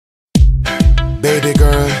Baby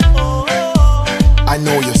girl, I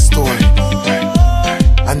know your story,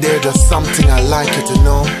 and there's just something I like you to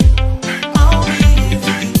know.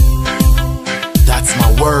 That's my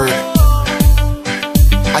word.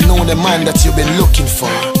 I know the man that you've been looking for,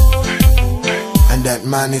 and that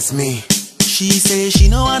man is me. She say she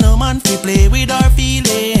no want no man fi play with her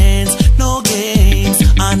feelings, no games.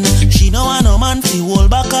 And she no want no man fi hold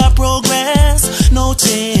back her progress, no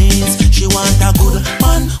chains. She want a good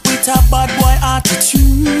man with a bad boy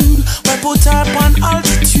attitude, we put her on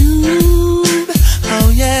altitude.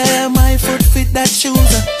 Oh yeah, my foot fit that shoes.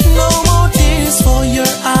 No more tears for your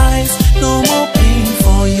eyes, no more pain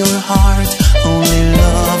for your heart, only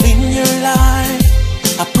love in your life.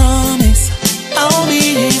 I promise I'll be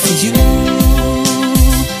here for you.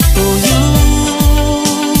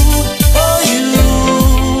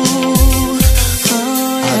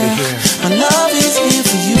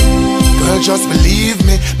 Just believe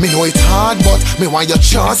me, me know it's hard, but me want you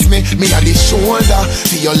trust me. Me at the shoulder,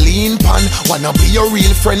 for your lean pan. Wanna be your real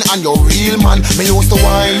friend and your real man. Me used to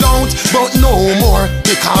wild out, but no more,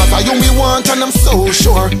 because I you me want and I'm so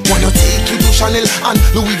sure. Wanna take you to Chanel and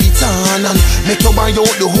Louis Vuitton and make you buy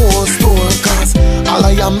out the whole store. Cause all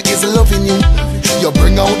I am is loving you. You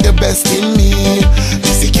bring out the best in me. The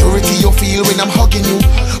security you feel when I'm hugging you,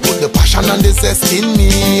 put the passion and the zest in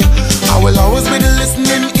me. I will always be the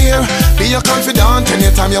listening ear, be your confidant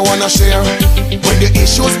anytime you wanna share. When the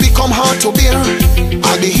issues become hard to bear,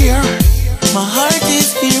 I'll be here. My heart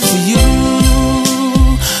is here for you,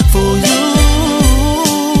 for you,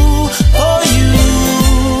 for you.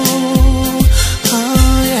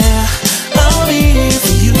 Oh yeah, I'll be here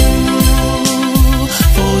for you,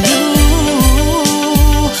 for you,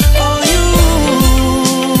 for you.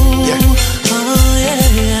 Yeah. Oh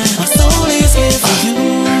yeah, my soul is here for you.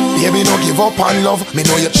 Baby, no give up on love. Me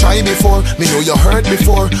know you try before, me know you hurt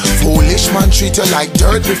before. Foolish man treat you like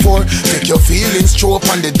dirt before. Take your feelings, throw up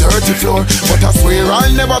on the dirty floor. But I swear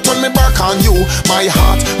I'll never turn me back on you. My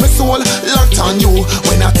heart, my soul, locked on you.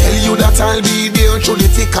 When I tell you that I'll be there through the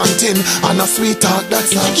thick and thin, and a sweet talk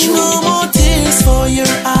that's not true. No more tears for your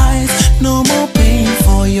eyes, no more pain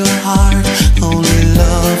for your heart, only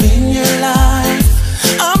love in your life.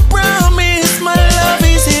 I promise my love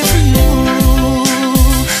is here for you.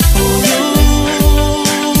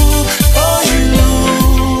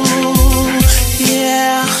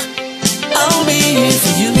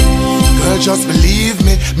 Just believe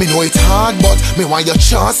me, me know it's hard, but me want you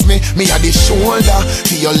trust me. Me at the shoulder,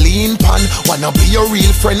 for your lean pan. Wanna be your real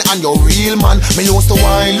friend and your real man. Me used to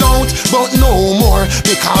wild out, but no more,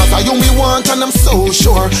 because I you me want and I'm so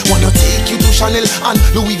sure. Wanna take you to Chanel and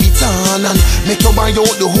Louis Vuitton and make you buy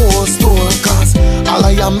out the whole store. Cause all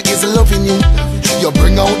I am is loving you. You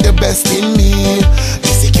bring out the best in me. The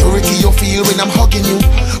security you feel when I'm hugging you,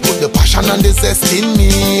 put the passion and the zest in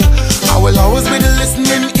me. I will always be the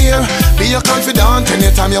listening ear, be your confidant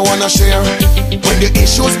anytime you wanna share. When the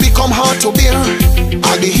issues become hard to bear,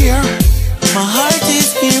 I'll be here. My heart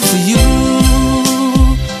is here.